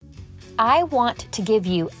I want to give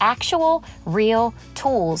you actual, real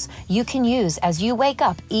tools you can use as you wake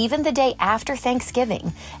up, even the day after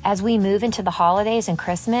Thanksgiving, as we move into the holidays and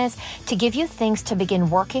Christmas, to give you things to begin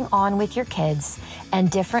working on with your kids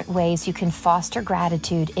and different ways you can foster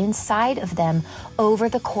gratitude inside of them over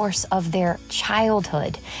the course of their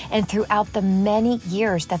childhood and throughout the many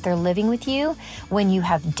years that they're living with you when you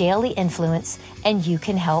have daily influence and you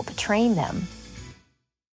can help train them.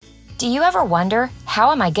 Do you ever wonder,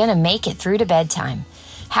 how am I going to make it through to bedtime?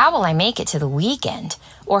 How will I make it to the weekend?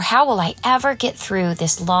 Or how will I ever get through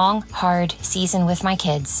this long, hard season with my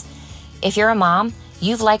kids? If you're a mom,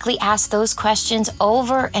 you've likely asked those questions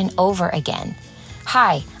over and over again.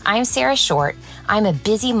 Hi, I'm Sarah Short. I'm a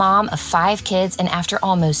busy mom of 5 kids, and after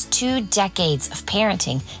almost 2 decades of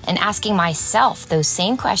parenting and asking myself those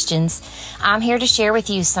same questions, I'm here to share with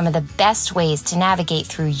you some of the best ways to navigate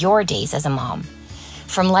through your days as a mom.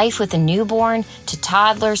 From life with a newborn, to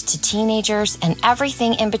toddlers, to teenagers, and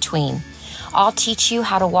everything in between, I'll teach you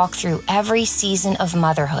how to walk through every season of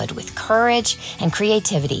motherhood with courage and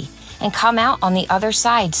creativity and come out on the other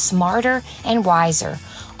side smarter and wiser,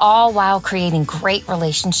 all while creating great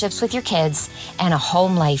relationships with your kids and a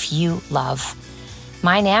home life you love.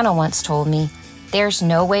 My Nana once told me, there's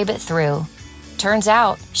no way but through. Turns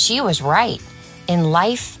out she was right, in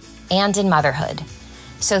life and in motherhood.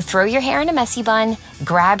 So throw your hair in a messy bun,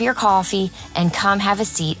 grab your coffee, and come have a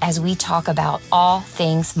seat as we talk about all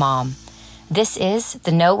things mom. This is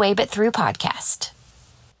the No Way But Through podcast.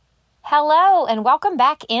 Hello, and welcome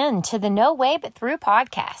back into the No Way But Through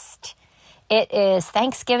podcast. It is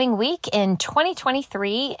Thanksgiving week in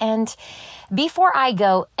 2023, and before I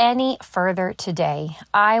go any further today,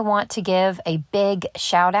 I want to give a big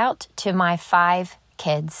shout out to my 5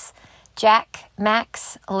 kids. Jack,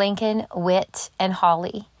 Max, Lincoln, Whit, and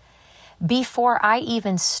Holly. Before I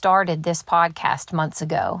even started this podcast months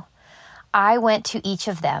ago, I went to each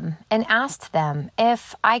of them and asked them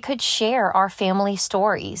if I could share our family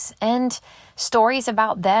stories and stories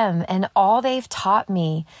about them and all they've taught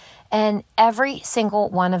me. And every single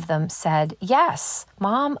one of them said, yes,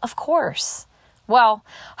 Mom, of course. Well,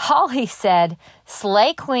 Holly said,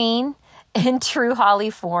 slay queen, in true Holly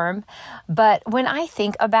form. But when I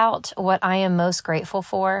think about what I am most grateful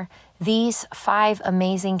for, these 5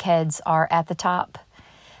 amazing kids are at the top.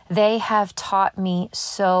 They have taught me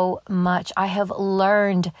so much. I have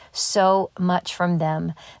learned so much from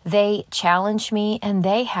them. They challenge me and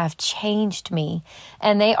they have changed me.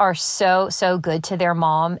 And they are so good to their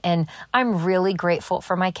mom. And I'm really grateful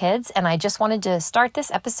for my kids. And I just wanted to start this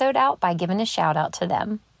episode out by giving a shout out to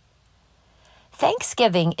them.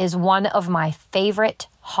 Thanksgiving is one of my favorite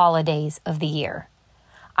holidays of the year.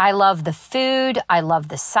 I love the food. I love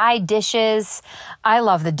the side dishes. I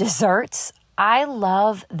love the desserts. I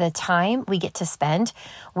love the time we get to spend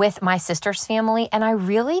with my sister's family, and I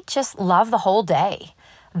really just love the whole day.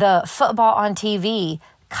 The football on TV,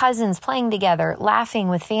 cousins playing together, laughing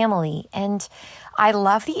with family, and I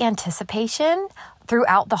love the anticipation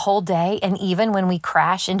throughout the whole day, and even when we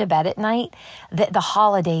crash into bed at night, that the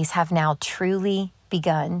holidays have now truly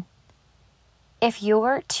begun. If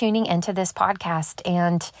you're tuning into this podcast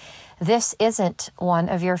and this isn't one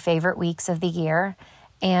of your favorite weeks of the year,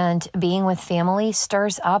 and being with family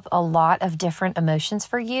stirs up a lot of different emotions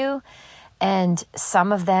for you, and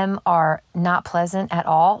some of them are not pleasant at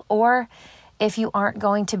all, or if you aren't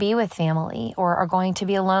going to be with family or are going to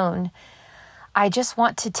be alone, I just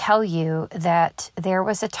want to tell you that there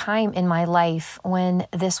was a time in my life when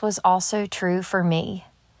this was also true for me.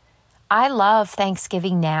 I love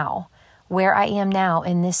Thanksgiving now, where I am now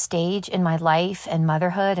in this stage in my life and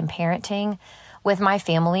motherhood and parenting with my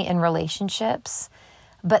family and relationships.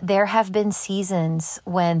 But there have been seasons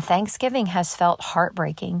when Thanksgiving has felt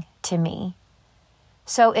heartbreaking to me.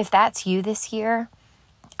 So if that's you this year,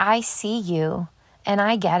 I see you and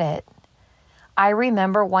I get it. I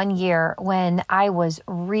remember one year when I was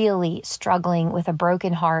really struggling with a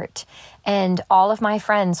broken heart and all of my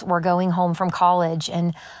friends were going home from college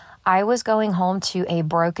and I was going home to a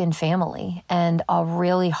broken family and a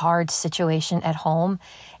really hard situation at home,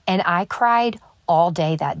 and I cried all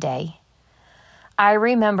day that day. I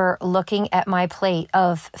remember looking at my plate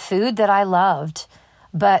of food that I loved,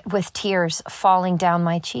 but with tears falling down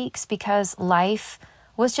my cheeks because life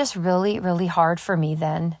was just really, really hard for me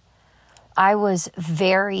then. I was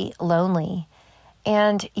very lonely,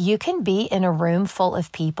 and you can be in a room full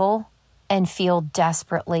of people and feel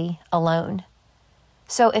desperately alone.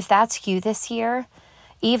 So if that's you this year,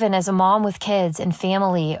 even as a mom with kids and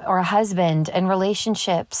family or a husband and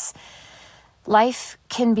relationships, life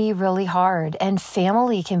can be really hard and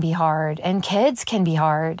family can be hard and kids can be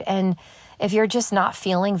hard. And If you're just not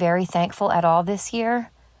feeling very thankful at all this year,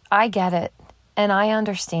 I get it and I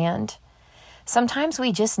understand. Sometimes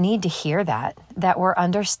we just need to hear that we're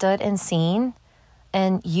understood and seen,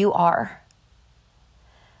 and you are.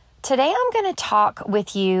 Today I'm going to talk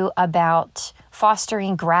with you about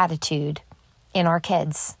fostering gratitude in our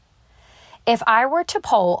kids. If I were to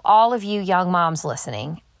poll all of you young moms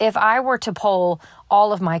listening, if I were to poll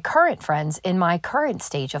all of my current friends in my current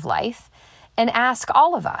stage of life and ask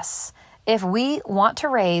all of us if we want to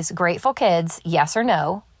raise grateful kids, yes or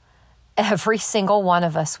no, every single one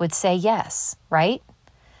of us would say yes, right?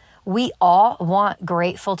 We all want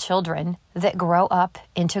grateful children that grow up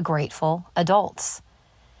into grateful adults.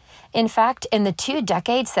 In fact, in the 2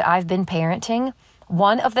 decades that I've been parenting,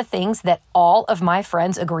 one of the things that all of my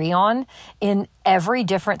friends agree on in every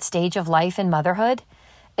different stage of life and motherhood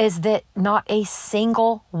is that not a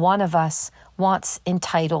single one of us wants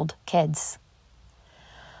entitled kids.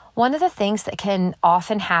 One of the things that can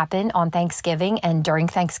often happen on Thanksgiving and during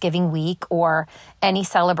Thanksgiving week or any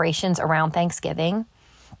celebrations around Thanksgiving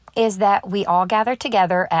is that we all gather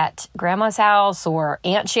together at Grandma's house or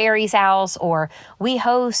Aunt Sherry's house, or we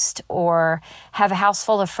host or have a house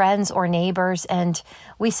full of friends or neighbors, and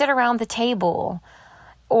we sit around the table.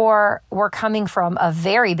 Or we're coming from a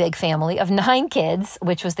very big family of 9 kids,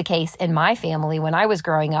 which was the case in my family when I was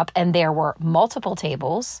growing up, and there were multiple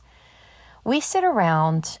tables. We sit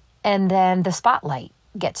around and then the spotlight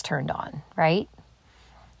gets turned on, right?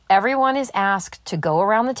 Everyone is asked to go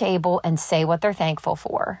around the table and say what they're thankful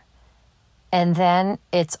for. And then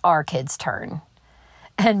it's our kids' turn.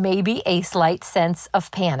 And maybe a slight sense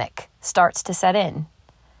of panic starts to set in.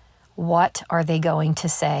 What are they going to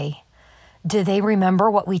say? Do they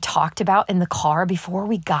remember what we talked about in the car before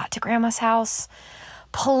we got to Grandma's house?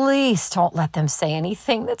 Please don't let them say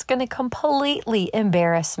anything that's going to completely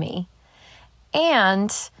embarrass me.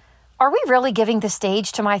 And are we really giving the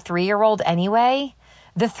stage to my 3-year-old anyway?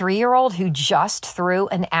 The 3-year-old who just threw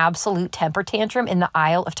an absolute temper tantrum in the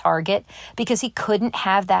aisle of Target because he couldn't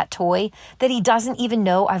have that toy that he doesn't even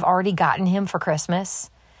know I've already gotten him for Christmas.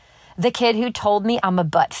 The kid who told me I'm a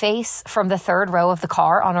butt face from the 3rd row of the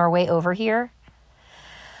car on our way over here.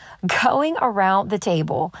 Going around the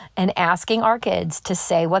table and asking our kids to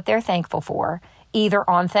say what they're thankful for, either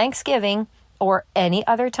on Thanksgiving or any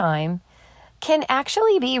other time, can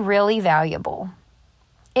actually be really valuable.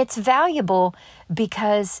 It's valuable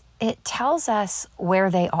because it tells us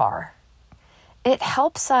where they are. It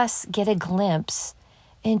helps us get a glimpse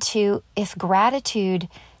into if gratitude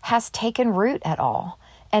has taken root at all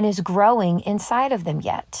and is growing inside of them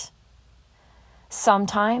yet.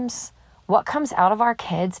 Sometimes what comes out of our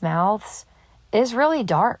kids' mouths is really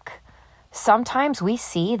dark. Sometimes we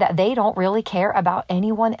see that they don't really care about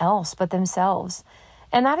anyone else but themselves.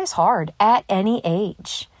 And that is hard at any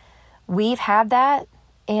age. We've had that,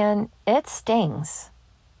 and it stings.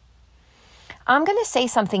 I'm going to say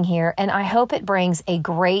something here, and I hope it brings a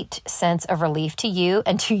great sense of relief to you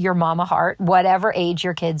and to your mama heart, whatever age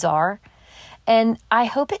your kids are. And I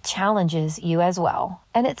hope it challenges you as well.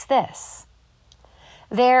 And it's this.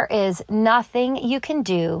 There is nothing you can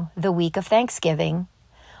do the week of Thanksgiving,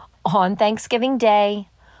 on Thanksgiving Day,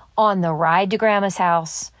 on the ride to Grandma's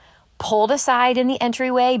house, pulled aside in the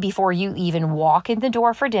entryway before you even walk in the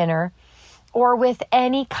door for dinner, or with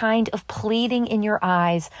any kind of pleading in your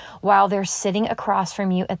eyes while they're sitting across from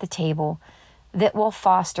you at the table, that will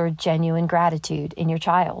foster genuine gratitude in your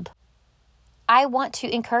child. I want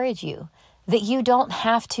to encourage you that you don't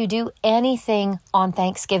have to do anything on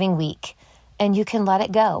Thanksgiving week, and you can let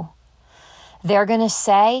it go. They're going to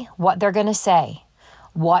say what they're going to say.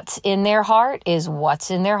 What's in their heart is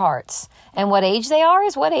what's in their hearts. And what age they are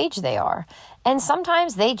is what age they are. And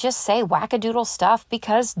sometimes they just say wackadoodle stuff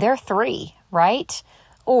because they're 3, right?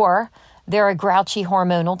 Or they're a grouchy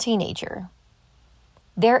hormonal teenager.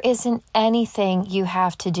 There isn't anything you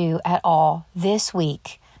have to do at all this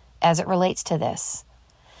week as it relates to this.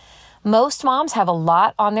 Most moms have a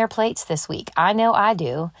lot on their plates this week. I know I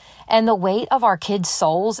do. And the weight of our kids'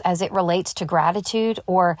 souls as it relates to gratitude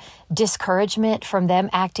or discouragement from them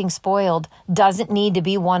acting spoiled doesn't need to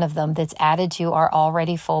be one of them that's added to our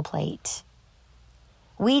already full plate.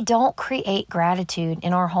 We don't create gratitude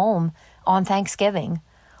in our home on Thanksgiving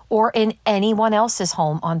or in anyone else's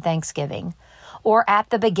home on Thanksgiving, or at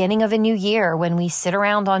the beginning of a new year when we sit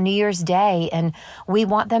around on New Year's Day and we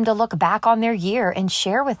want them to look back on their year and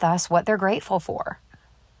share with us what they're grateful for.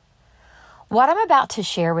 What I'm about to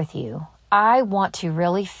share with you, I want to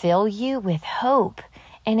really fill you with hope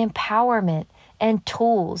and empowerment and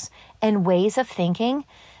tools and ways of thinking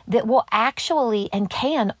that will actually and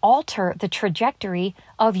can alter the trajectory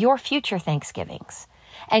of your future Thanksgivings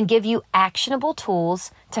and give you actionable tools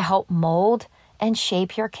to help mold and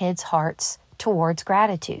shape your kids' hearts towards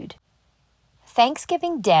gratitude.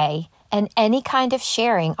 Thanksgiving Day and any kind of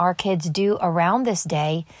sharing our kids do around this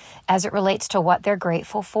day as it relates to what they're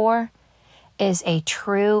grateful for is a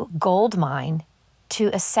true gold mine to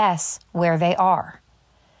assess where they are.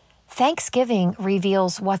 Thanksgiving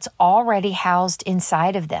reveals what's already housed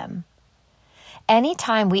inside of them.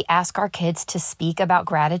 Anytime we ask our kids to speak about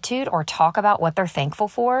gratitude or talk about what they're thankful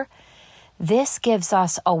for, this gives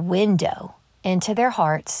us a window into their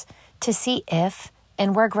hearts to see if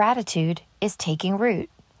and where gratitude is taking root.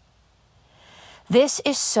 This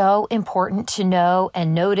is so important to know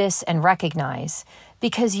and notice and recognize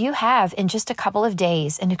because you have in just a couple of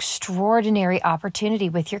days an extraordinary opportunity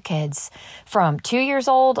with your kids from 2 years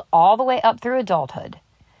old all the way up through adulthood.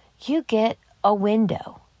 You get a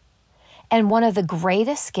window. And one of the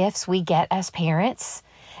greatest gifts we get as parents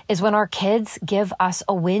is when our kids give us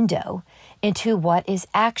a window into what is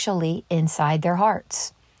actually inside their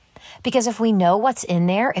hearts. Because if we know what's in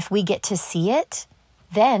there, if we get to see it,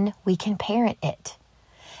 then we can parent it.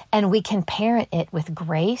 And we can parent it with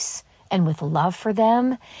grace and with love for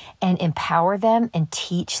them and empower them and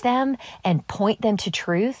teach them and point them to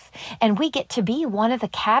truth. And we get to be one of the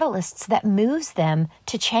catalysts that moves them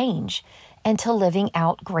to change and to living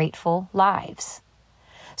out grateful lives.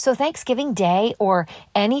 So Thanksgiving Day, or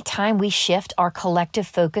any time we shift our collective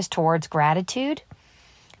focus towards gratitude,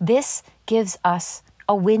 this gives us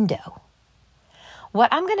a window.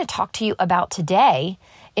 What I'm going to talk to you about today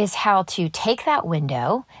is how to take that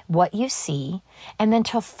window, what you see, and then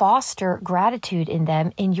to foster gratitude in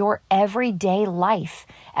them in your everyday life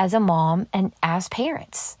as a mom and as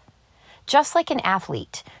parents. Just like an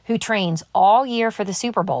athlete who trains all year for the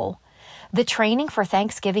Super Bowl, the training for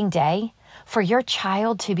Thanksgiving Day, for your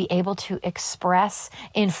child to be able to express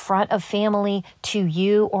in front of family, to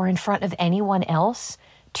you, or in front of anyone else,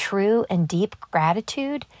 true and deep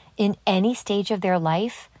gratitude in any stage of their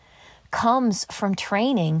life comes from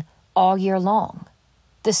training all year long.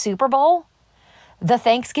 The Super Bowl, the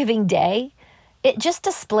Thanksgiving Day, it just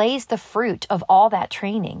displays the fruit of all that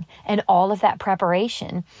training and all of that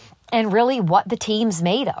preparation and really what the team's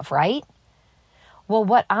made of, right? Well,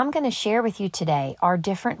 what I'm going to share with you today are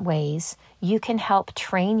different ways you can help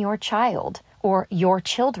train your child or your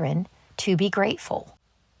children to be grateful.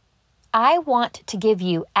 I want to give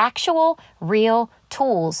you actual, real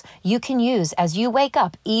tools you can use as you wake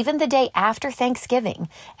up, even the day after Thanksgiving,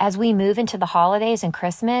 as we move into the holidays and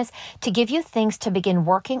Christmas, to give you things to begin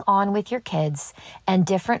working on with your kids and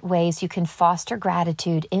different ways you can foster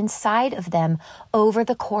gratitude inside of them over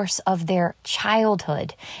the course of their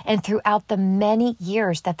childhood and throughout the many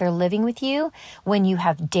years that they're living with you when you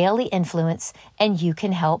have daily influence and you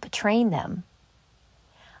can help train them.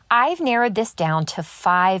 I've narrowed this down to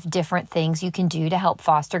 5 different things you can do to help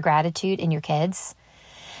foster gratitude in your kids.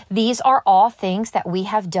 These are all things that we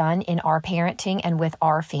have done in our parenting and with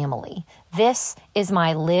our family. This is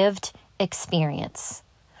my lived experience.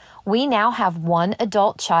 We now have one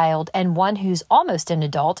adult child and one who's almost an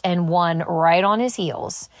adult and one right on his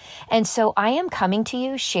heels. And so I am coming to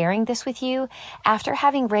you, sharing this with you after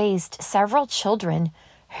having raised several children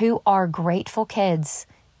who are grateful kids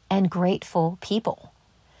and grateful people.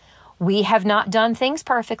 We have not done things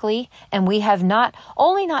perfectly, and we have not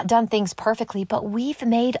only not done things perfectly, but we've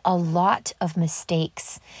made a lot of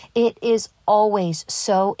mistakes. It is always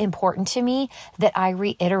so important to me that I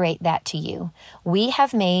reiterate that to you. We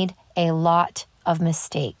have made a lot of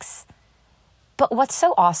mistakes. But what's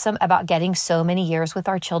so awesome about getting so many years with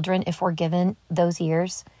our children, if we're given those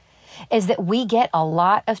years, is that we get a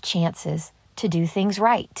lot of chances to do things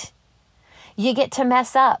right. You get to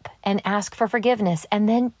mess up and ask for forgiveness and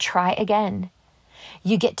then try again.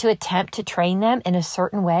 You get to attempt to train them in a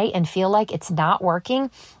certain way and feel like it's not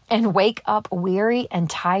working and wake up weary and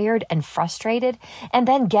tired and frustrated and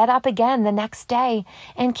then get up again the next day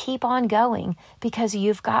and keep on going because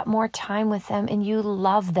you've got more time with them and you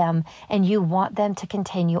love them and you want them to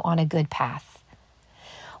continue on a good path.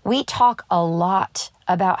 We talk a lot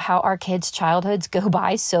about how our kids' childhoods go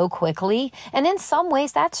by so quickly, and in some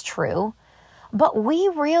ways that's true. But we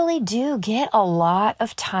really do get a lot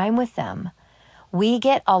of time with them. We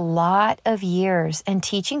get a lot of years, and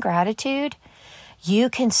teaching gratitude, you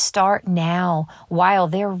can start now while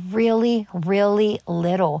they're really, really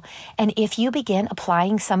little. And if you begin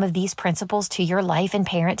applying some of these principles to your life and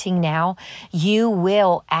parenting now, you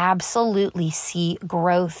will absolutely see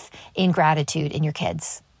growth in gratitude in your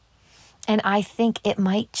kids. And I think it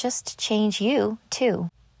might just change you too.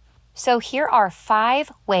 So here are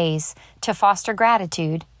 5 ways to foster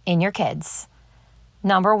gratitude in your kids.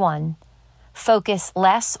 Number 1, focus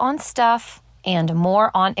less on stuff and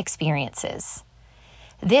more on experiences.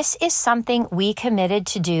 This is something we committed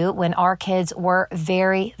to do when our kids were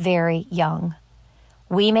very, very young.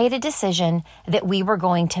 We made a decision that we were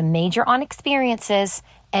going to major on experiences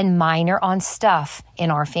and minor on stuff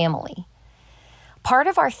in our family. Part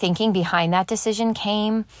of our thinking behind that decision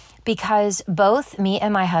came because both me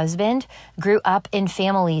and my husband grew up in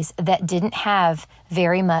families that didn't have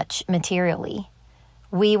very much materially.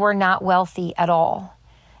 We were not wealthy at all.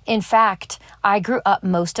 In fact, I grew up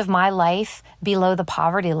most of my life below the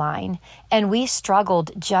poverty line, and we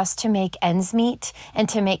struggled just to make ends meet and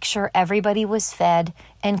to make sure everybody was fed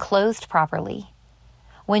and clothed properly.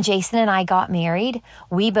 When Jason and I got married,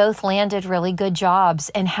 we both landed really good jobs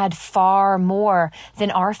and had far more than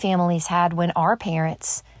our families had when our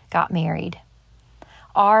parents got married.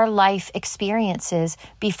 Our life experiences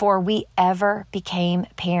before we ever became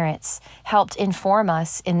parents helped inform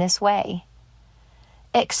us in this way.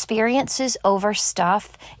 Experiences over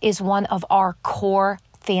stuff is one of our core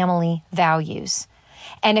family values.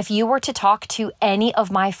 And if you were to talk to any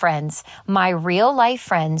of my friends, my real life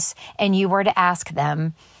friends, and you were to ask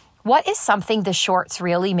them, what is something the Shorts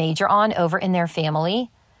really major on over in their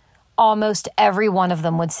family? Almost every one of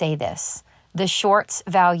them would say this. The Shorts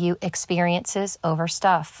value experiences over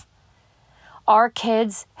stuff. Our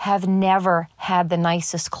kids have never had the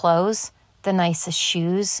nicest clothes, the nicest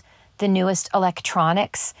shoes, the newest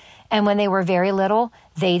electronics, and when they were very little,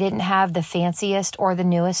 they didn't have the fanciest or the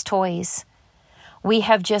newest toys. We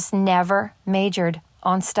have just never majored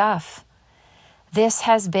on stuff. This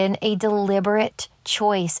has been a deliberate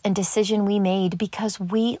choice and decision we made because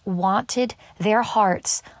we wanted their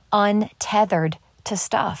hearts untethered to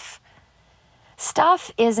stuff.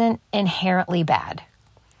 Stuff isn't inherently bad,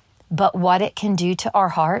 but what it can do to our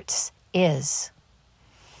hearts is.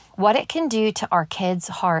 What it can do to our kids'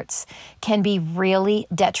 hearts can be really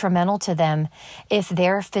detrimental to them if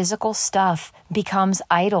their physical stuff becomes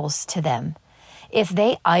idols to them. If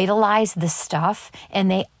they idolize the stuff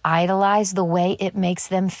and they idolize the way it makes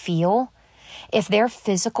them feel, if their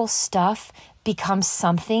physical stuff becomes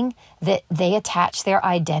something that they attach their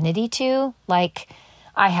identity to, like,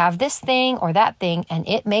 I have this thing or that thing and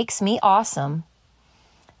it makes me awesome,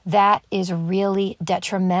 that is really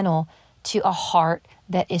detrimental to a heart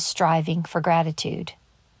that is striving for gratitude.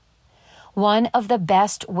 One of the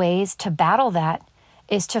best ways to battle that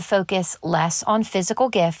is to focus less on physical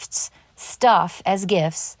gifts, stuff as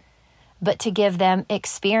gifts, but to give them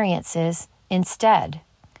experiences instead.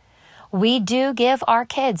 We do give our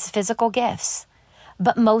kids physical gifts,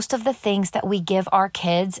 but most of the things that we give our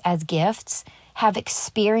kids as gifts have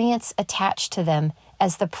experience attached to them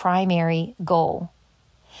as the primary goal.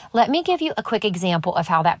 Let me give you a quick example of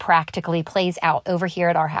how that practically plays out over here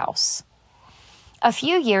at our house. A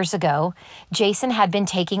few years ago, Jason had been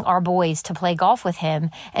taking our boys to play golf with him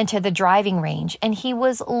and to the driving range, and he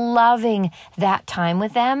was loving that time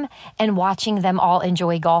with them and watching them all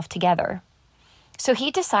enjoy golf together. So he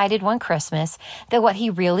decided one Christmas that what he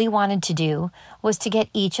really wanted to do was to get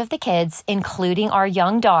each of the kids, including our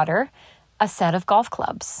young daughter, a set of golf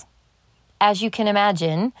clubs. As you can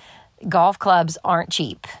imagine, golf clubs aren't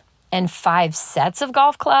cheap, and 5 sets of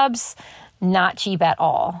golf clubs, not cheap at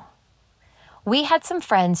all. We had some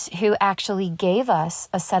friends who actually gave us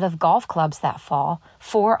a set of golf clubs that fall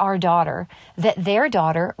for our daughter that their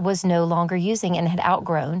daughter was no longer using and had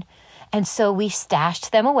outgrown, and so we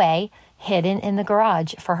stashed them away, hidden in the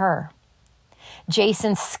garage for her.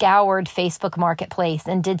 Jason scoured Facebook Marketplace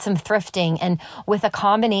and did some thrifting, and with a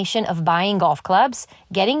combination of buying golf clubs,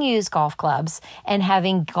 getting used golf clubs, and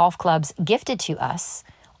having golf clubs gifted to us,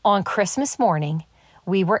 on Christmas morning,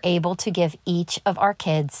 we were able to give each of our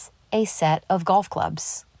kids a set of golf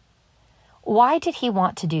clubs. Why did he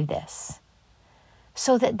want to do this?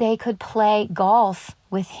 So that they could play golf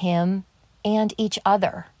with him and each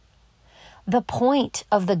other. The point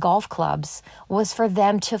of the golf clubs was for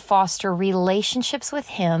them to foster relationships with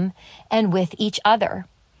him and with each other.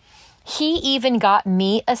 He even got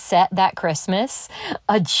me a set that Christmas,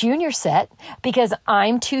 a junior set, because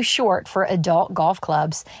I'm too short for adult golf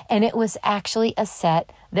clubs, and it was actually a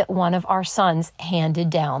set that one of our sons handed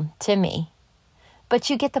down to me. But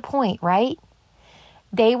you get the point, right?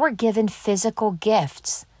 They were given physical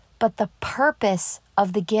gifts, but the purpose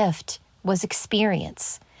of the gift was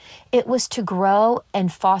experience. It was to grow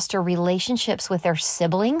and foster relationships with their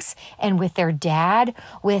siblings and with their dad,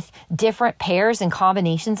 with different pairs and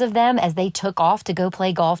combinations of them as they took off to go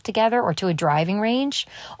play golf together or to a driving range.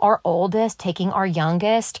 Our oldest taking our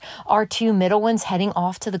youngest, our 2 middle ones heading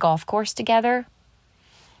off to the golf course together.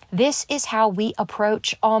 This is how we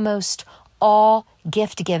approach almost all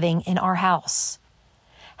gift giving in our house.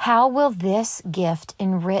 How will this gift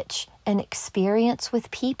enrich an experience with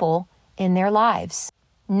people in their lives?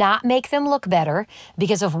 Not make them look better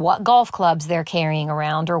because of what golf clubs they're carrying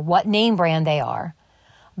around or what name brand they are,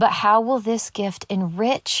 but how will this gift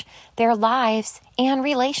enrich their lives and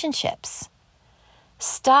relationships?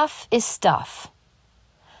 Stuff is stuff.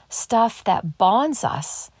 Stuff that bonds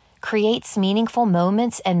us, creates meaningful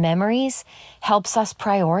moments and memories, helps us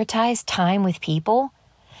prioritize time with people.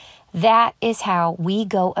 That is how we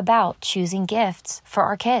go about choosing gifts for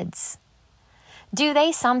our kids. Do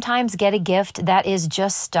they sometimes get a gift that is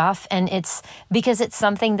just stuff and it's because it's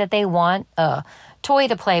something that they want, a toy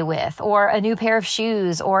to play with or a new pair of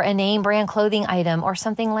shoes or a name brand clothing item or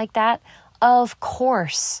something like that? Of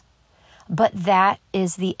course. But that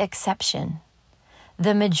is the exception.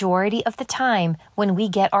 The majority of the time when we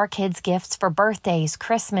get our kids gifts for birthdays,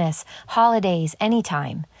 Christmas, holidays,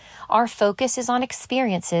 anytime, our focus is on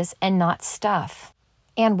experiences and not stuff.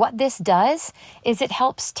 And what this does is it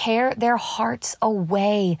helps tear their hearts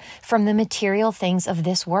away from the material things of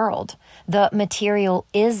this world, the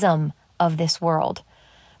materialism of this world,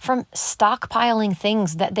 from stockpiling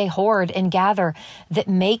things that they hoard and gather that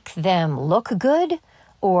make them look good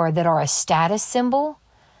or that are a status symbol,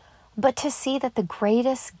 but to see that the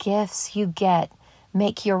greatest gifts you get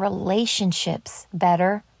make your relationships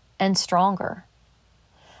better and stronger.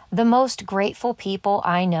 The most grateful people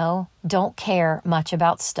I know don't care much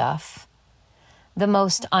about stuff. The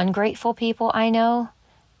most ungrateful people I know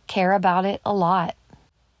care about it a lot.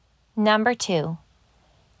 Number 2,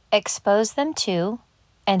 expose them to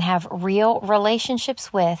and have real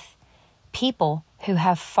relationships with people who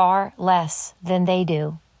have far less than they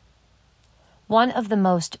do. One of the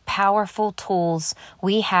most powerful tools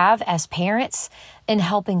we have as parents in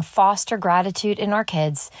helping foster gratitude in our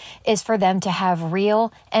kids is for them to have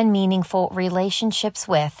real and meaningful relationships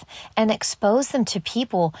with and expose them to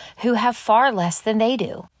people who have far less than they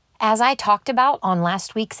do. As I talked about on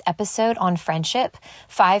last week's episode on friendship,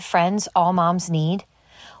 5 friends all moms need,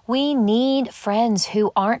 we need friends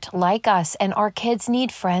who aren't like us, and our kids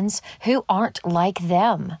need friends who aren't like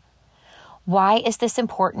them. Why is this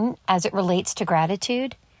important as it relates to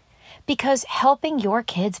gratitude? Because helping your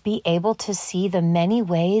kids be able to see the many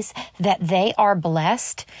ways that they are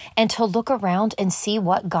blessed and to look around and see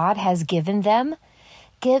what God has given them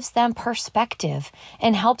gives them perspective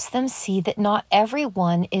and helps them see that not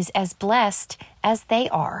everyone is as blessed as they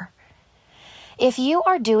are. If you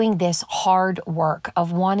are doing this hard work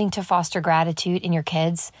of wanting to foster gratitude in your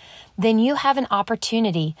kids, then you have an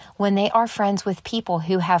opportunity when they are friends with people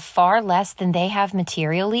who have far less than they have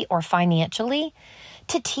materially or financially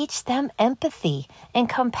to teach them empathy and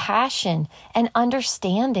compassion and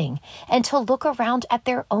understanding and to look around at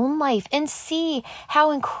their own life and see how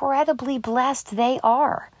incredibly blessed they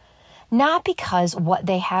are. Not because what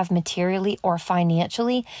they have materially or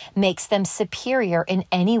financially makes them superior in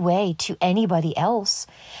any way to anybody else,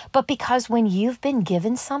 but because when you've been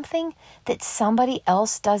given something that somebody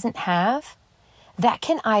else doesn't have, that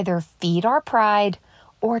can either feed our pride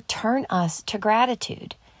or turn us to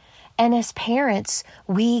gratitude. And as parents,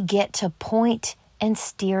 we get to point and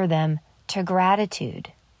steer them to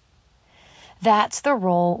gratitude. That's the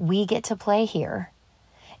role we get to play here.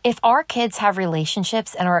 If our kids have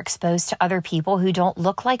relationships and are exposed to other people who don't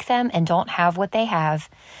look like them and don't have what they have,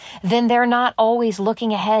 then they're not always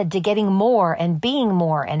looking ahead to getting more and being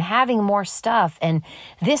more and having more stuff. And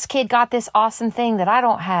this kid got this awesome thing that I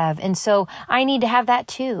don't have, and so I need to have that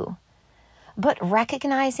too. But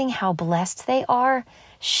recognizing how blessed they are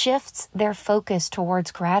shifts their focus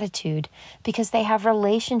towards gratitude because they have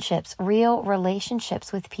relationships, real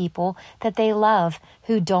relationships with people that they love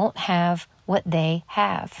who don't have what they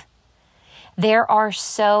have. There are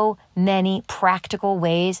so many practical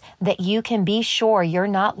ways that you can be sure you're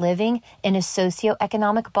not living in a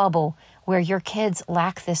socioeconomic bubble where your kids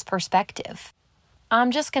lack this perspective.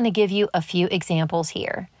 I'm just going to give you a few examples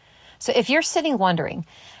here. So if you're sitting wondering,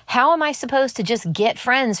 how am I supposed to just get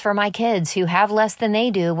friends for my kids who have less than they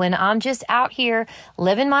do when I'm just out here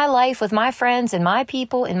living my life with my friends and my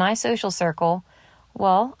people in my social circle?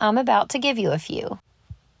 Well, I'm about to give you a few.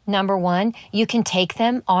 Number 1, you can take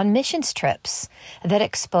them on missions trips that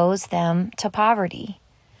expose them to poverty.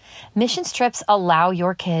 Missions trips allow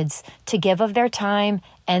your kids to give of their time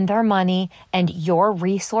and their money and your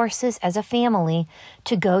resources as a family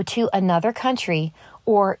to go to another country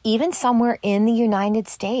or even somewhere in the United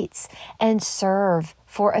States and serve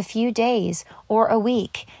for a few days or a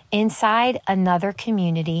week inside another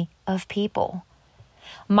community of people.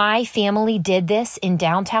 My family did this in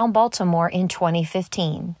downtown Baltimore in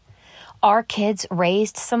 2015. Our kids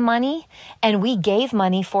raised some money, and we gave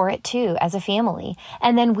money for it too as a family.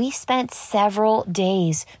 And then we spent several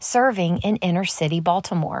days serving in inner city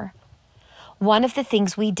Baltimore. One of the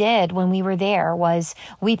things we did when we were there was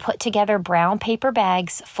we put together brown paper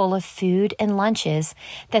bags full of food and lunches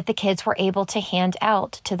that the kids were able to hand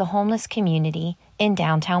out to the homeless community in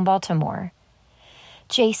downtown Baltimore.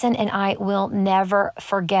 Jason and I will never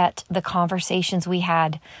forget the conversations we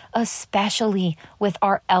had, especially with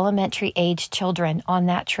our elementary age children on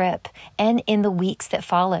that trip and in the weeks that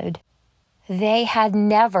followed. They had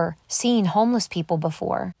never seen homeless people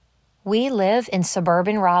before. We live in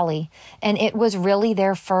suburban Raleigh, and it was really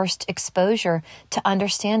their first exposure to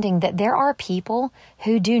understanding that there are people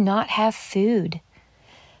who do not have food,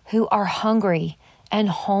 who are hungry and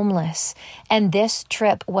homeless. And this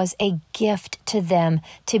trip was a gift to them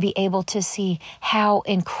to be able to see how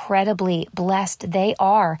incredibly blessed they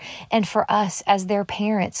are, and for us as their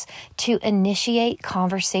parents to initiate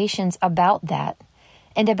conversations about that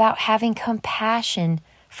and about having compassion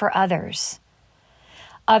for others.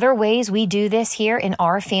 Other ways we do this here in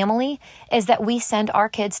our family is that we send our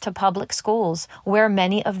kids to public schools where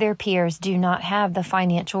many of their peers do not have the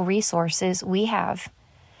financial resources we have.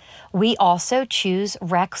 We also choose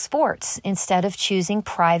rec sports instead of choosing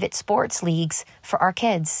private sports leagues for our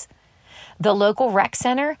kids. The local rec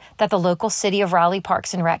center that the local city of Raleigh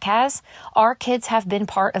Parks and Rec has, our kids have been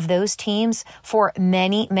part of those teams for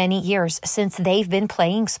many, many years since they've been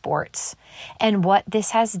playing sports. And what this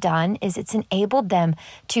has done is it's enabled them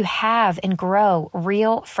to have and grow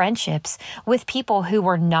real friendships with people who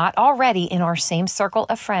were not already in our same circle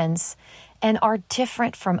of friends and are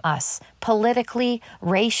different from us politically,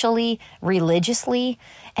 racially, religiously.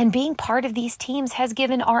 And being part of these teams has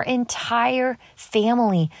given our entire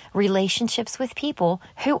family relationships with people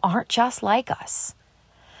who aren't just like us.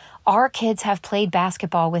 Our kids have played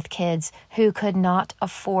basketball with kids who could not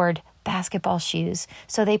afford basketball shoes,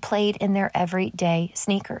 so they played in their everyday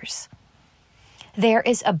sneakers. There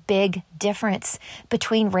is a big difference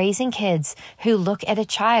between raising kids who look at a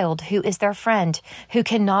child who is their friend, who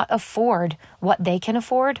cannot afford what they can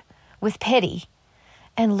afford, with pity,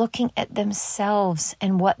 and looking at themselves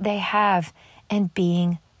and what they have and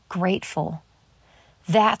being grateful.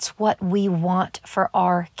 That's what we want for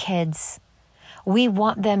our kids. We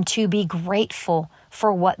want them to be grateful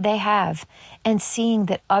for what they have and seeing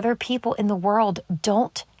that other people in the world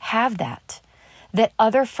don't have that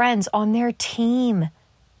other friends on their team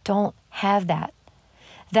don't have that.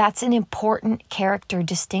 That's an important character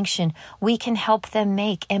distinction we can help them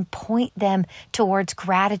make and point them towards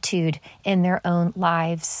gratitude in their own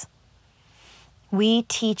lives. We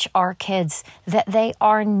teach our kids that they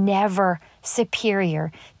are never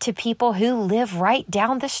superior to people who live right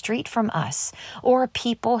down the street from us or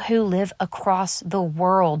people who live across the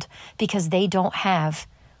world because they don't have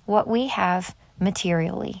what we have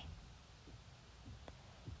materially.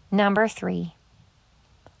 Number 3,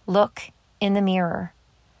 look in the mirror.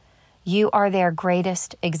 You are their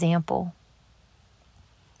greatest example.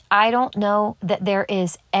 I don't know that there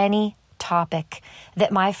is any topic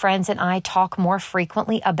that my friends and I talk more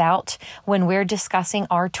frequently about when we're discussing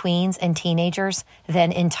our tweens and teenagers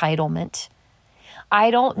than entitlement.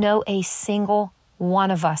 I don't know a single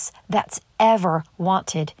one of us that's ever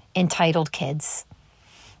wanted entitled kids.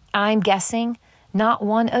 I'm guessing not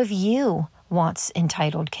one of you wants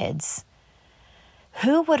entitled kids.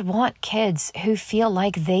 Who would want kids who feel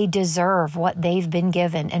like they deserve what they've been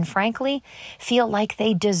given and frankly feel like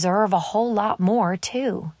they deserve a whole lot more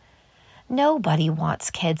too? Nobody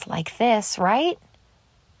wants kids like this, right?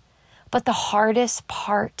 But the hardest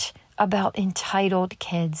part about entitled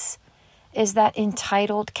kids is that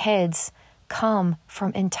entitled kids come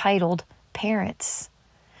from entitled parents.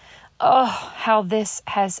 Oh, how this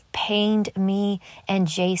has pained me and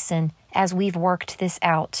Jason as we've worked this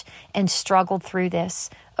out and struggled through this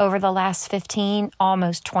over the last 15,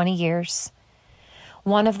 almost 20 years.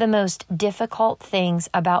 One of the most difficult things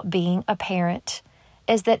about being a parent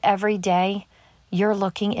is that every day you're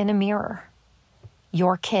looking in a mirror.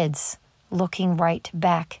 Your kids looking right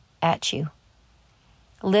back at you.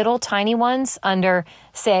 Little tiny ones under,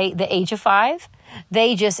 say, the age of 5,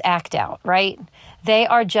 they just act out, right? They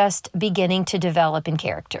are just beginning to develop in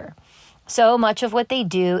character. So much of what they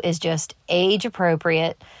do is just age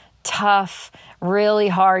appropriate, tough, really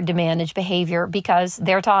hard to manage behavior because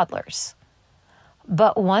they're toddlers.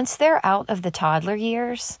 But once they're out of the toddler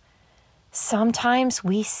years, sometimes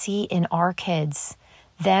we see in our kids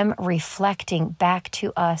them reflecting back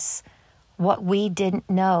to us what we didn't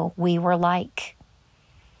know we were like.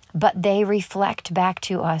 But they reflect back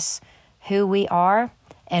to us who we are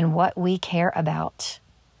and what we care about.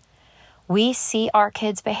 We see our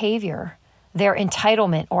kids' behavior, their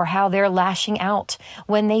entitlement, or how they're lashing out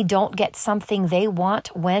when they don't get something they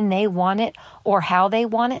want, when they want it, or how they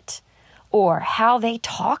want it, or how they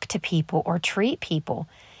talk to people or treat people.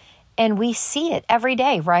 And we see it every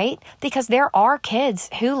day, right? Because there are kids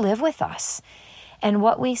who live with us. And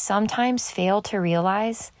what we sometimes fail to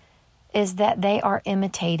realize is that they are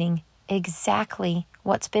imitating exactly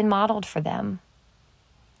what's been modeled for them.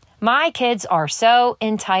 My kids are so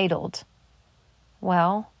entitled.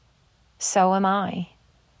 Well, so am I.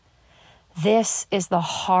 This is the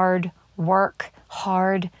hard work,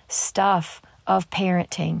 hard stuff of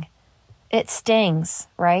parenting. It stings,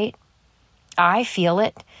 right? I feel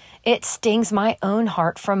it. It stings my own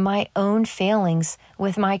heart from my own failings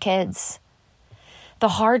with my kids. The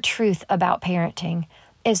hard truth about parenting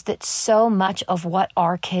is that so much of what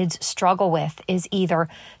our kids struggle with is either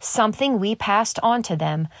something we passed on to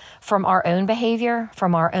them from our own behavior,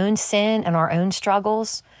 from our own sin and our own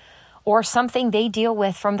struggles, or something they deal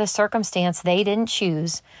with from the circumstance they didn't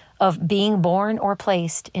choose of being born or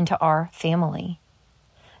placed into our family.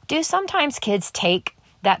 Do sometimes kids take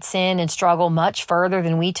that sin and struggle much further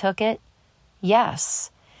than we took it?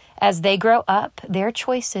 Yes. As they grow up, their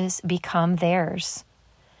choices become theirs.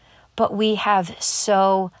 But we have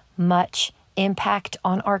so much impact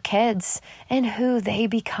on our kids and who they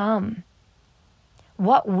become.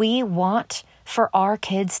 What we want for our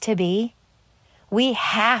kids to be, we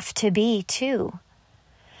have to be too.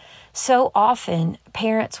 So often,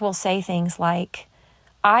 parents will say things like,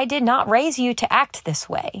 "I did not raise you to act this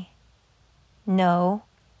way." No,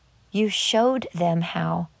 you showed them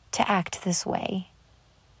how to act this way.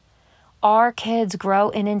 Our kids grow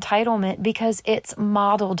in entitlement because it's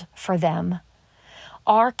modeled for them.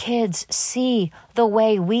 Our kids see the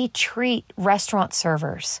way we treat restaurant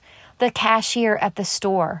servers, the cashier at the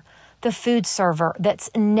store, the food server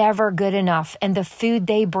that's never good enough, and the food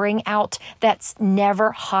they bring out that's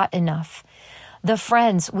never hot enough. The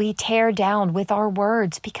friends we tear down with our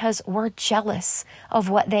words because we're jealous of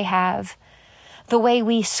what they have. The way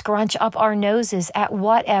we scrunch up our noses at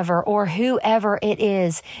whatever or whoever it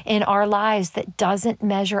is in our lives that doesn't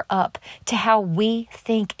measure up to how we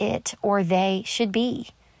think it or they should be,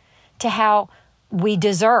 to how we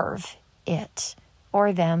deserve it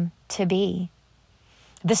or them to be.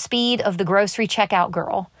 The speed of the grocery checkout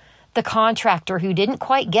girl, the contractor who didn't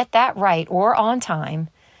quite get that right or on time,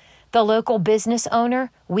 the local business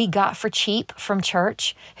owner we got for cheap from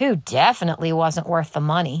church who definitely wasn't worth the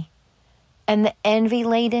money, and the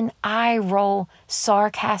envy-laden, eye-roll,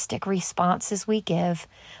 sarcastic responses we give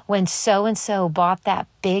when so-and-so bought that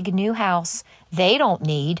big new house they don't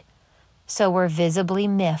need, so we're visibly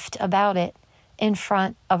miffed about it in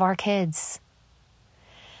front of our kids.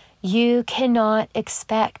 You cannot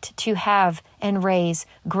expect to have and raise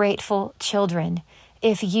grateful children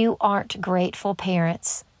if you aren't grateful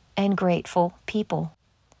parents and grateful people.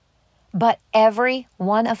 But every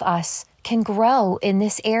one of us can grow in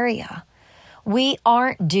this area. We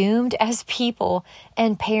aren't doomed as people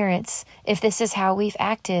and parents if this is how we've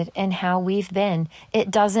acted and how we've been.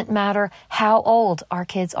 It doesn't matter how old our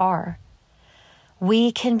kids are.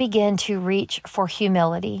 We can begin to reach for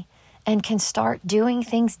humility and can start doing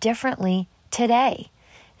things differently today,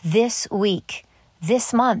 this week,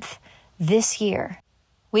 this month, this year.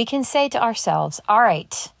 We can say to ourselves, all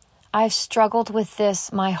right, I've struggled with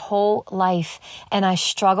this my whole life, and I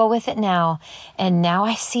struggle with it now, and now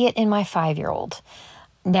I see it in my 5-year-old.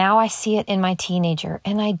 Now I see it in my teenager,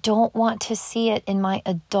 and I don't want to see it in my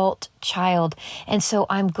adult child, and so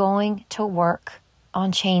I'm going to work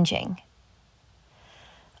on changing.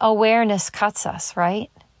 Awareness cuts us, right?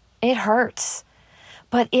 It hurts.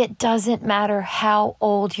 But it doesn't matter how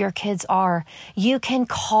old your kids are. You can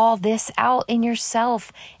call this out in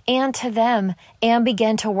yourself and to them and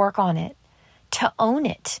begin to work on it, to own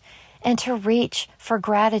it, and to reach for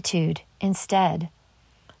gratitude instead.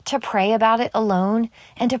 To pray about it alone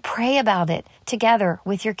and to pray about it together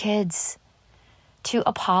with your kids. To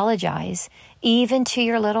apologize, even to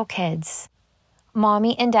your little kids.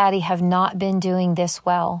 Mommy and Daddy have not been doing this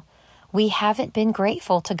well. We haven't been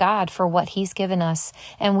grateful to God for what He's given us,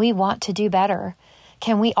 and we want to do better.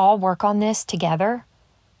 Can we all work on this together?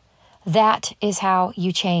 That is how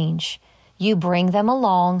you change. You bring them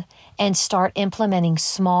along and start implementing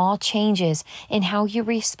small changes in how you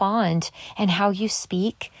respond and how you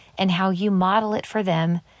speak and how you model it for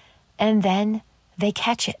them, and then they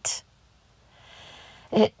catch it.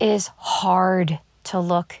 It is hard to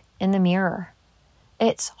look in the mirror.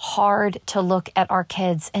 It's hard to look at our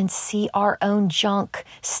kids and see our own junk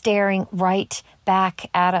staring right back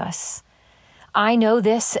at us. I know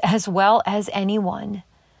this as well as anyone.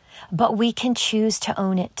 but we can choose to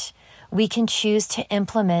own it. We can choose to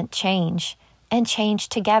implement change and change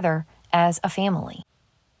together as a family.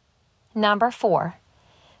 Number 4,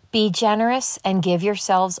 be generous and give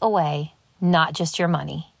yourselves away, not just your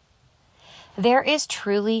money. There is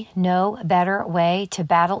truly no better way to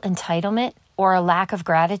battle entitlement or a lack of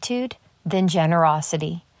gratitude than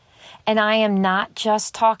generosity. And I am not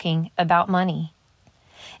just talking about money.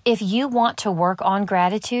 If you want to work on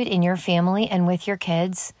gratitude in your family and with your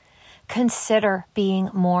kids, consider being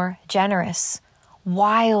more generous,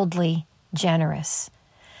 wildly generous.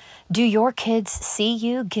 Do your kids see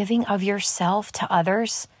you giving of yourself to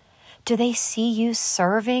others? Do they see you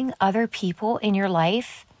serving other people in your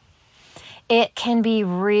life? It can be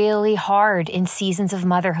really hard in seasons of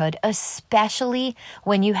motherhood, especially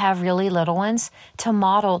when you have really little ones, to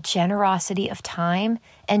model generosity of time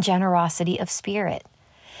and generosity of spirit.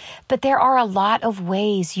 But there are a lot of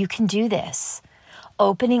ways you can do this.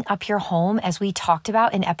 Opening up your home, as we talked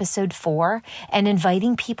about in episode 4, and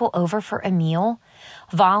inviting people over for a meal,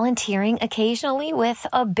 volunteering occasionally with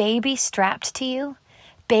a baby strapped to you,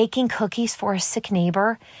 baking cookies for a sick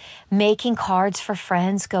neighbor, making cards for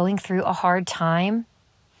friends going through a hard time.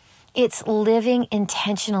 It's living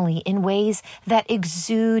intentionally in ways that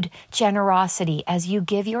exude generosity as you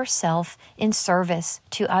give yourself in service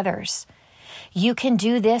to others. You can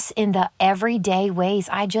do this in the everyday ways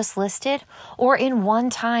I just listed, or in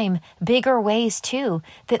one-time, bigger ways too,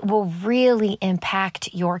 that will really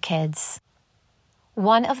impact your kids.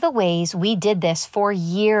 One of the ways we did this for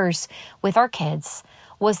years with our kids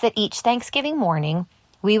was that each Thanksgiving morning,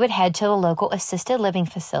 we would head to the local assisted living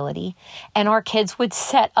facility, and our kids would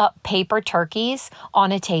set up paper turkeys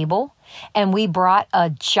on a table, and we brought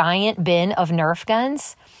a giant bin of Nerf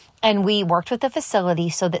guns. And we worked with the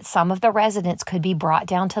facility so that some of the residents could be brought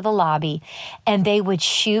down to the lobby, and they would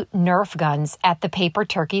shoot Nerf guns at the paper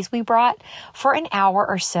turkeys we brought for an hour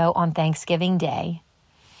or so on Thanksgiving Day.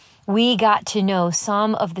 We got to know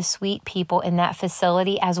some of the sweet people in that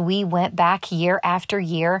facility as we went back year after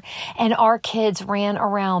year, and our kids ran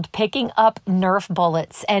around picking up Nerf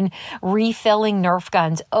bullets and refilling Nerf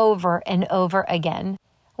guns over and over again.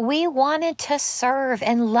 We wanted to serve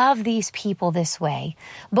and love these people this way,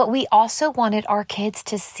 but we also wanted our kids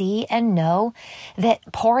to see and know that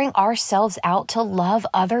pouring ourselves out to love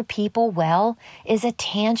other people well is a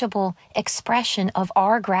tangible expression of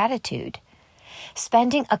our gratitude.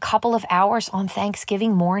 Spending a couple of hours on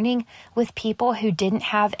Thanksgiving morning with people who didn't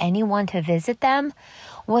have anyone to visit them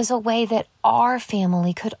was a way that our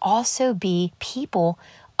family could also be people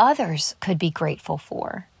others could be grateful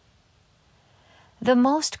for. The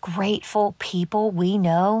most grateful people we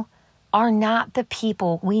know are not the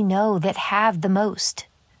people we know that have the most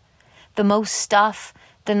stuff,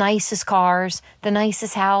 the nicest cars, the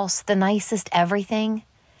nicest house, the nicest everything.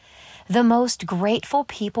 The most grateful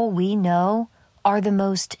people we know are the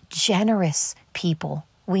most generous people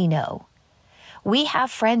we know. We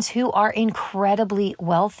have friends who are incredibly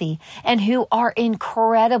wealthy and who are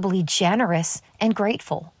incredibly generous and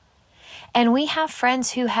grateful. And we have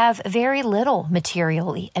friends who have very little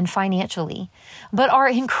materially and financially, but are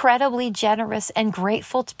incredibly generous and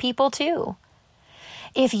grateful to people too.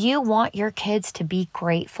 If you want your kids to be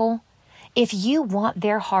grateful, if you want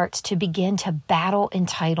their hearts to begin to battle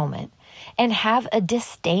entitlement and have a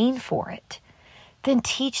disdain for it, then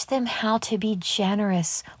teach them how to be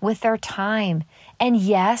generous with their time and,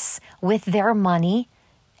 yes, with their money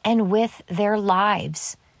and with their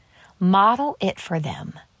lives. Model it for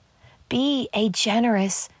them. Be a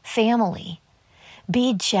generous family.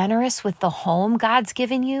 Be generous with the home God's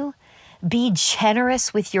given you. Be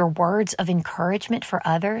generous with your words of encouragement for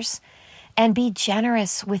others. And be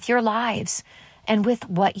generous with your lives and with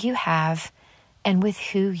what you have and with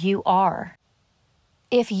who you are.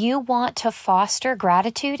 If you want to foster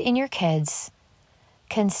gratitude in your kids,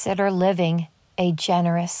 consider living a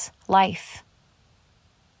generous life.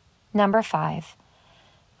 Number 5,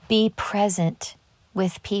 be present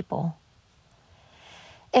with people.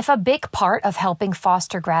 If a big part of helping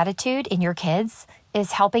foster gratitude in your kids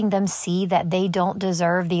is helping them see that they don't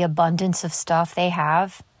deserve the abundance of stuff they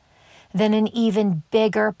have, then an even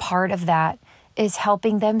bigger part of that is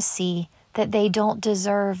helping them see that they don't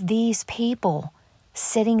deserve these people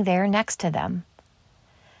sitting there next to them.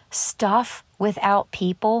 Stuff without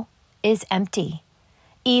people is empty,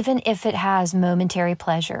 even if it has momentary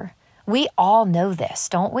pleasure. We all know this,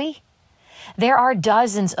 don't we? There are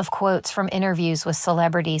dozens of quotes from interviews with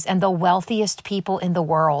celebrities and the wealthiest people in the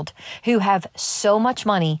world who have so much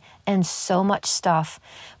money and so much stuff,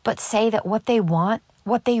 but say that what they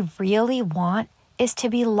really want, is to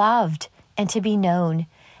be loved and to be known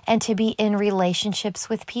and to be in relationships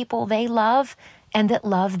with people they love and that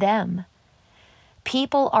love them.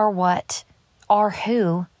 People are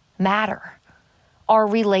who matter. Our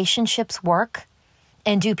relationships work.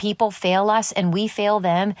 And do people fail us and we fail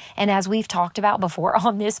them? And as we've talked about before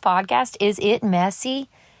on this podcast, is it messy?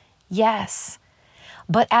 Yes.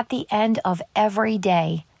 But at the end of every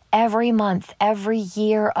day, every month, every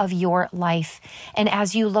year of your life, and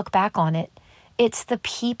as you look back on it, it's the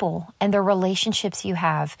people and the relationships you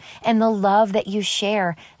have and the love that you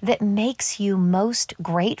share that makes you most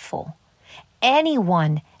grateful.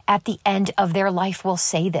 Anyone at the end of their life will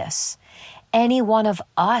say this. Any one of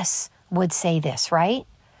us would say this, right?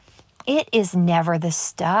 It is never the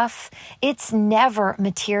stuff. It's never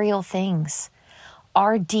material things.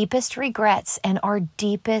 Our deepest regrets and our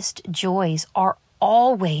deepest joys are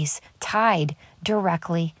always tied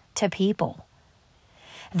directly to people.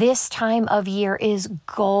 This time of year is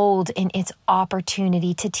gold in its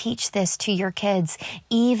opportunity to teach this to your kids,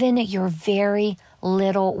 even your very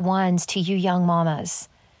little ones, to you young mamas.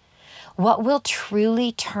 What will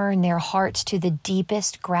truly turn their hearts to the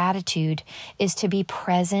deepest gratitude is to be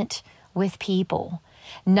present with people.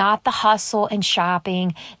 Not the hustle and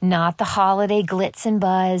shopping, not the holiday glitz and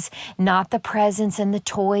buzz, not the presents and the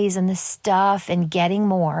toys and the stuff and getting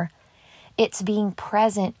more. It's being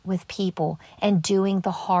present with people and doing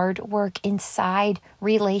the hard work inside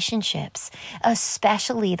relationships,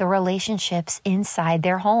 especially the relationships inside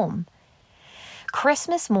their home.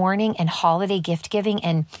 Christmas morning and holiday gift giving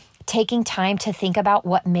and taking time to think about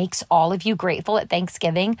what makes all of you grateful at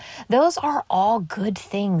Thanksgiving, those are all good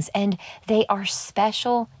things, and they are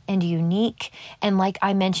special and unique. And like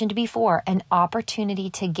I mentioned before, an opportunity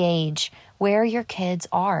to gauge where your kids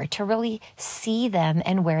are, to really see them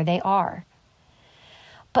and where they are.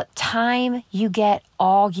 But time you get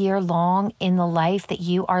all year long in the life that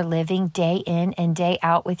you are living day in and day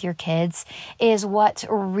out with your kids is what's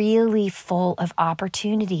really full of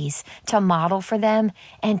opportunities to model for them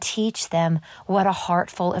and teach them what a heart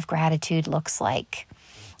full of gratitude looks like.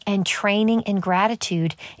 And training in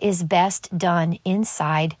gratitude is best done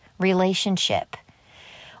inside relationship,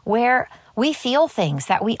 where we feel things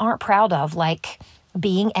that we aren't proud of, like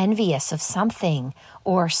being envious of something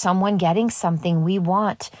or someone getting something we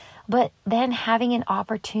want, but then having an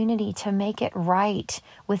opportunity to make it right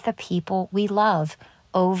with the people we love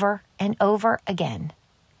over and over again.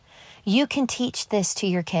 You can teach this to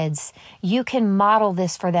your kids. You can model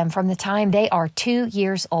this for them from the time they are 2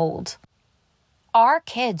 years old. Our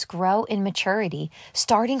kids grow in maturity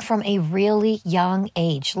starting from a really young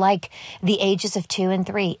age, like the ages of 2 and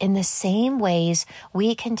 3, in the same ways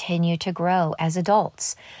we continue to grow as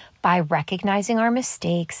adults, by recognizing our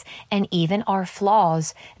mistakes and even our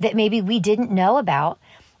flaws that maybe we didn't know about,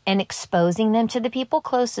 and exposing them to the people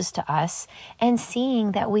closest to us and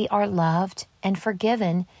seeing that we are loved and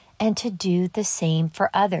forgiven and to do the same for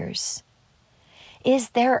others. Is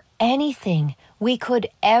there anything we could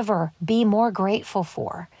ever be more grateful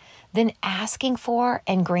for than asking for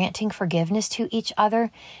and granting forgiveness to each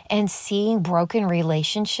other and seeing broken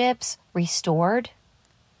relationships restored?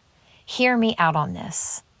 Hear me out on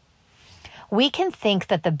this. We can think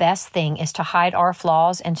that the best thing is to hide our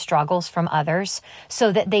flaws and struggles from others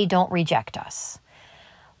so that they don't reject us.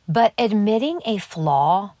 But admitting a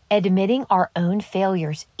flaw, admitting our own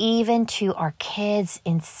failures, even to our kids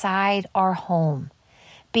inside our home,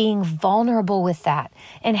 being vulnerable with that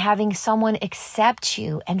and having someone accept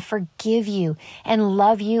you and forgive you and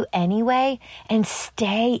love you anyway and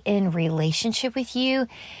stay in relationship with you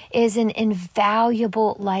is an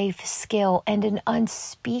invaluable life skill and an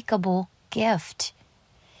unspeakable gift.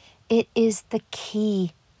 It is the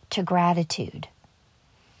key to gratitude.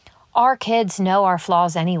 Our kids know our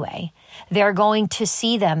flaws anyway. They're going to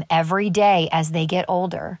see them every day as they get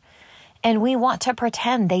older, and we want to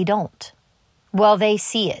pretend they don't. Well, they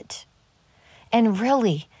see it. And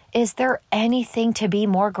really, is there anything to be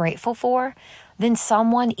more grateful for than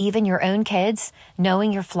someone, even your own kids,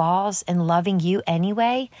 knowing your flaws and loving you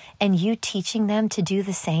anyway, and you teaching them to do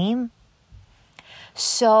the same?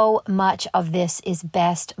 So much of this is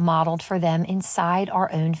best modeled for them inside our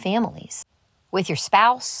own families. With your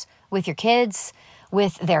spouse, with your kids,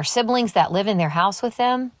 with their siblings that live in their house with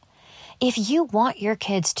them. If you want your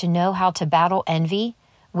kids to know how to battle envy,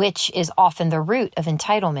 which is often the root of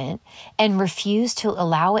entitlement, and refuse to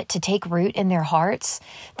allow it to take root in their hearts,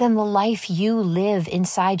 then the life you live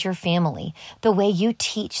inside your family, the way you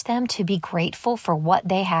teach them to be grateful for what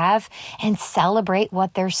they have and celebrate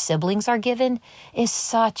what their siblings are given, is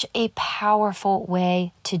such a powerful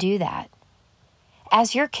way to do that.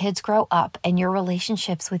 As your kids grow up and your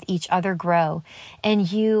relationships with each other grow, and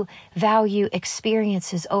you value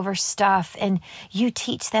experiences over stuff, and you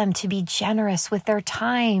teach them to be generous with their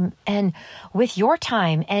time and with your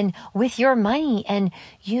time and with your money, and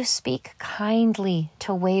you speak kindly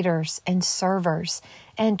to waiters and servers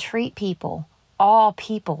and treat people, all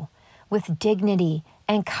people, with dignity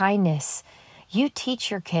and kindness, you teach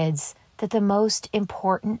your kids that the most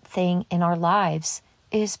important thing in our lives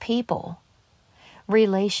is people.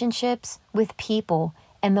 Relationships with people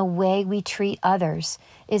and the way we treat others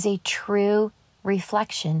is a true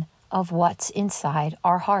reflection of what's inside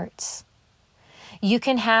our hearts. You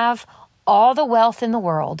can have all the wealth in the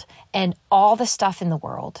world and all the stuff in the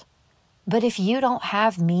world, but if you don't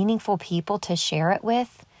have meaningful people to share it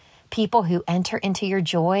with, people who enter into your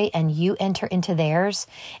joy and you enter into theirs,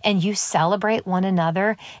 and you celebrate one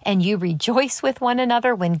another and you rejoice with one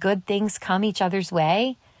another when good things come each other's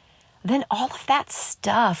way, then all of that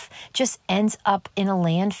stuff just ends up in a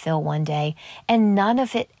landfill one day, and none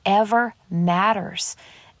of it ever matters.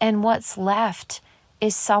 And what's left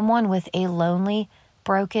is someone with a lonely,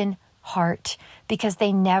 broken heart, because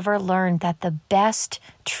they never learned that the best,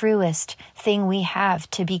 truest thing we have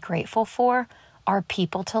to be grateful for are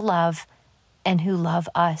people to love and who love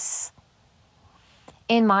us.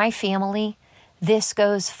 In my family, this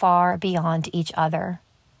goes far beyond each other.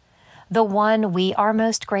 The one we are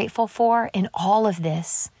most grateful for in all of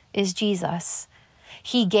this is Jesus.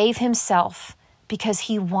 He gave himself because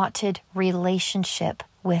he wanted relationship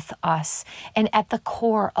with us. And at the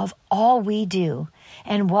core of all we do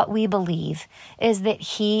and what we believe is that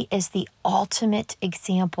he is the ultimate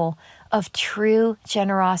example of true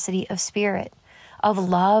generosity of spirit, of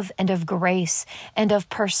love and of grace, and of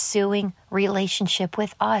pursuing relationship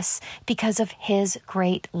with us because of his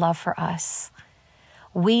great love for us.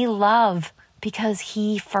 We love because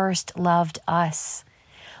he first loved us.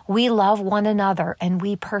 We love one another and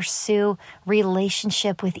we pursue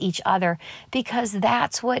relationship with each other because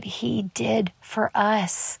that's what he did for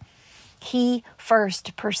us. He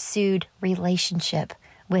first pursued relationship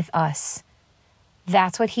with us.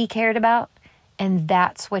 That's what he cared about, and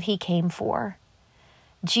that's what he came for.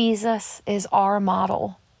 Jesus is our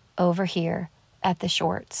model over here at the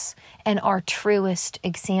Shorts and our truest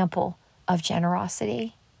example of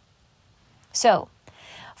generosity. So,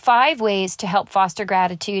 5 ways to help foster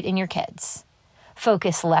gratitude in your kids.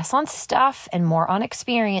 Focus less on stuff and more on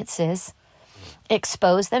experiences.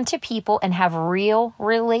 Expose them to people and have real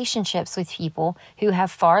relationships with people who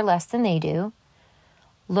have far less than they do.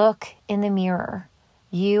 Look in the mirror.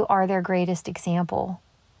 You are their greatest example.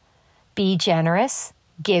 Be generous.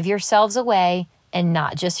 Give yourselves away and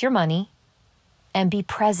not just your money. And be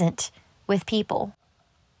present with people.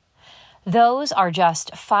 Those are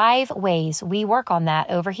just 5 ways we work on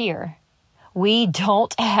that over here. We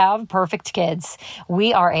don't have perfect kids.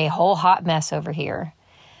 We are a whole hot mess over here.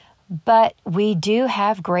 But we do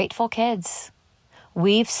have grateful kids.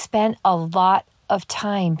 We've spent a lot of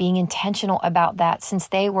time being intentional about that since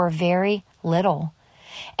they were very little.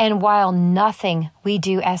 And while nothing we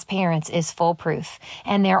do as parents is foolproof,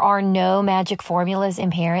 and there are no magic formulas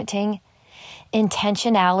in parenting,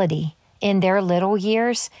 intentionality in their little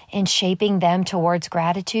years in shaping them towards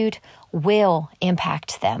gratitude will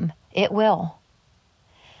impact them. It will.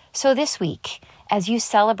 So this week, as you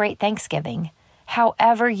celebrate Thanksgiving,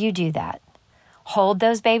 however you do that, hold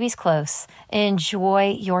those babies close,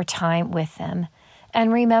 enjoy your time with them,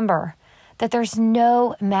 and remember that there's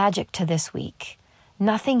no magic to this week,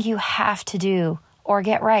 nothing you have to do or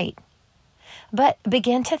get right. But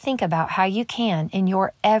begin to think about how you can, in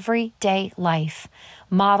your everyday life,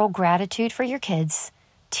 model gratitude for your kids,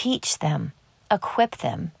 teach them, equip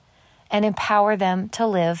them, and empower them to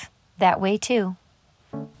live that way too.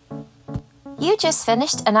 You just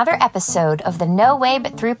finished another episode of the No Way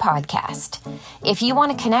But Through podcast. If you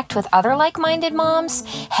want to connect with other like-minded moms,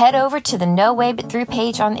 head over to the No Way But Through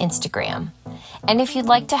page on Instagram. And if you'd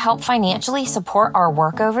like to help financially support our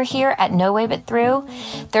work over here at No Way But Through,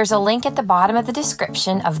 there's a link at the bottom of the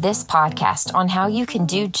description of this podcast on how you can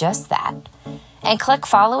do just that. And click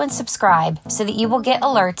follow and subscribe so that you will get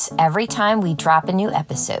alerts every time we drop a new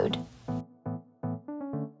episode.